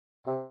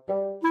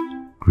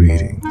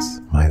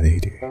Greetings, my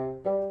lady.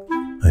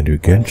 I do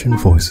Genshin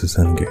voices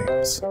and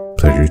games.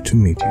 Pleasure to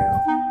meet you.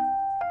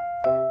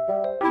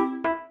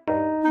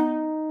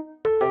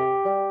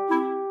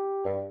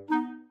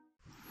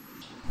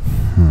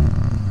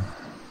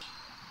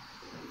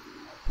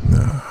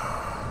 No.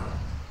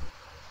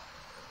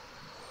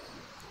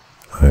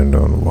 I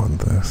don't want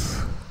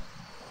this,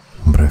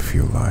 but I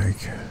feel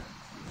like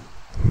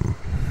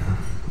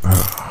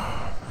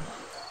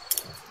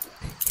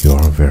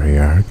you're very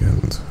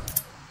arrogant.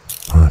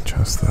 Not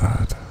just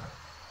that,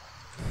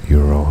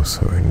 you're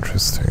also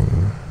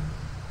interesting.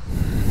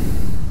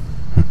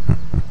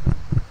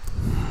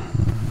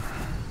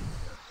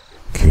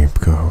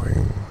 Keep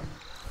going.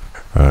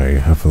 I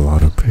have a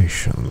lot of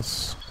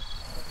patience.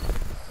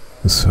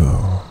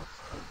 So,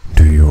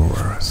 do your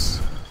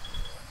worst.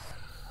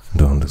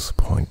 Don't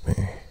disappoint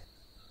me.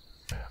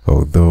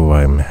 Although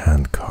I'm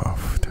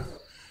handcuffed,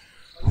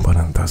 but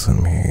it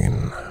doesn't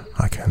mean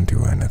I can't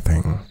do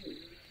anything.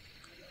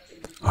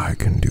 I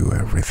can do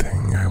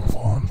everything I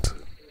want.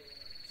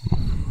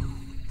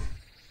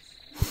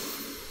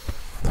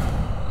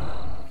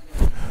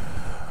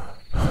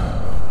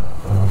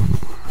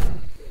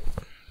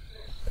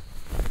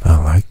 I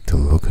like the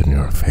look in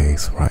your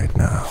face right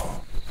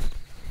now.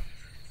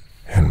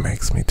 It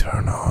makes me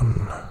turn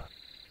on.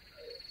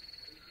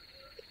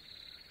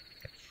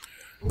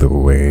 The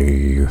way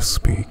you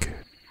speak,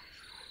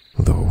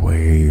 the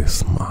way you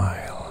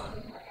smile,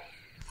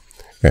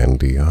 and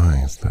the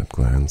eyes that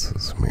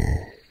glances me.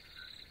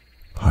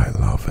 I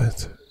love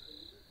it.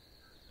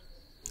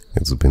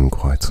 It's been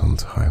quite some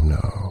time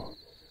now.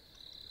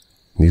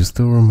 Do you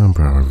still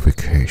remember our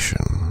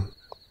vacation?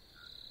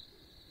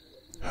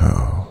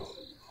 How?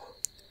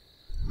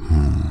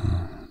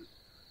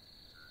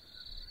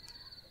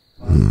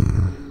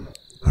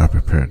 I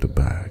prepared the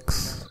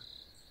bags.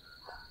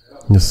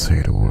 Just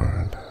say the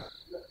word.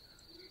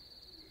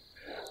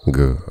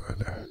 Good.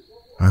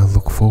 I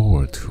look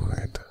forward to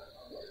it.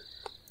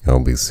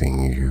 I'll be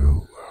seeing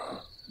you,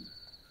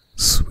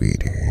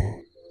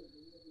 sweetie.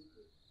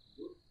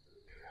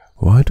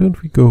 Why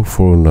don't we go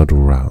for another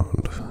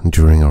round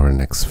during our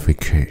next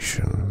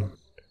vacation?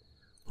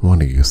 What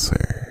do you say?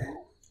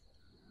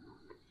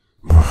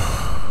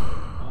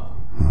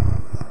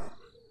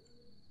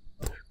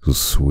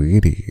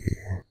 Sweetie,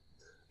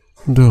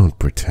 don't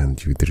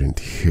pretend you didn't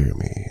hear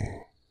me.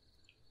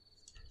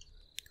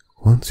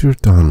 Once you're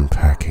done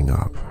packing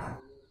up,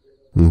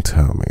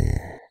 tell me.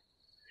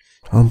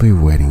 I'll be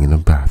waiting in the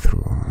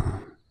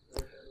bathroom.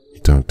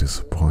 Don't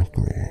disappoint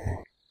me.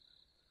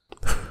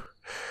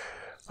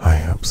 I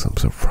have some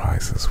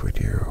surprises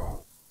with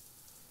you.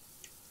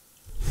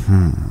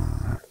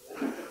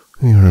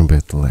 You're a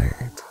bit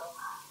late,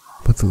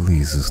 but at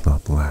least it's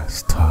not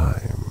last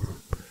time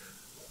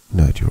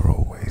that you're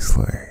always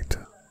late.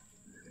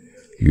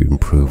 You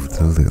improved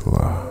a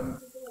little.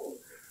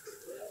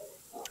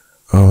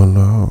 Oh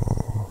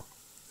no,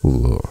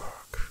 look,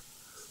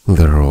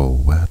 they're all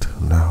wet,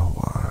 now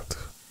what?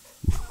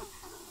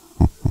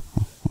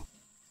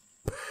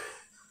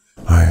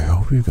 I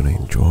hope you're gonna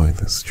enjoy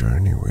this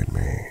journey with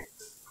me.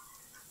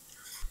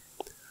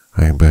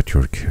 I bet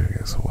you're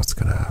curious what's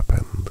gonna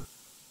happen.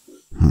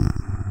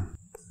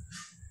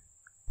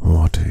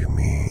 What do you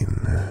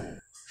mean?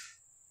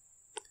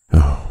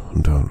 Oh,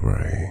 don't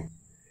worry.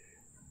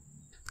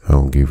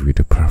 I'll give you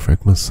the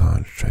perfect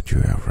massage that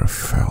you ever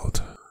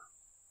felt.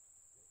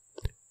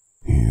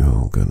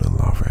 You're gonna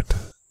love it.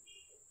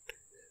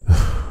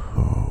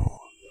 Oh,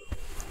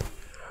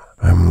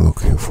 I'm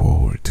looking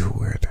forward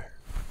to it.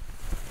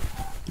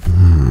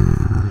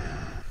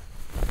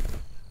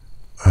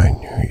 I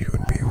knew you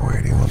would be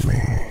waiting on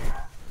me.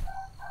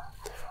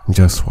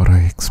 Just what I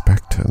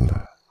expected.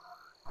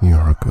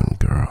 You're a good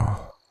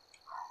girl.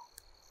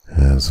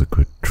 As a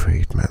good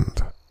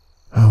treatment,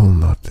 I will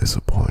not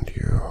disappoint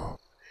you.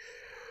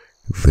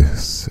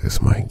 This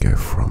is my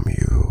gift from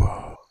you.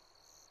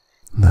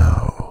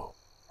 Now,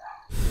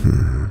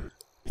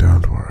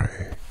 don't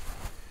worry.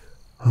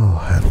 I'll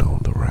handle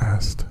the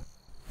rest.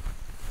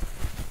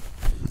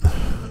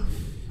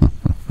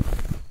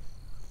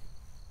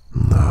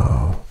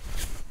 Now,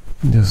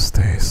 just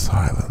stay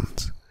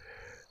silent,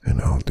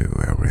 and I'll do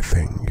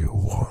everything you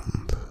want.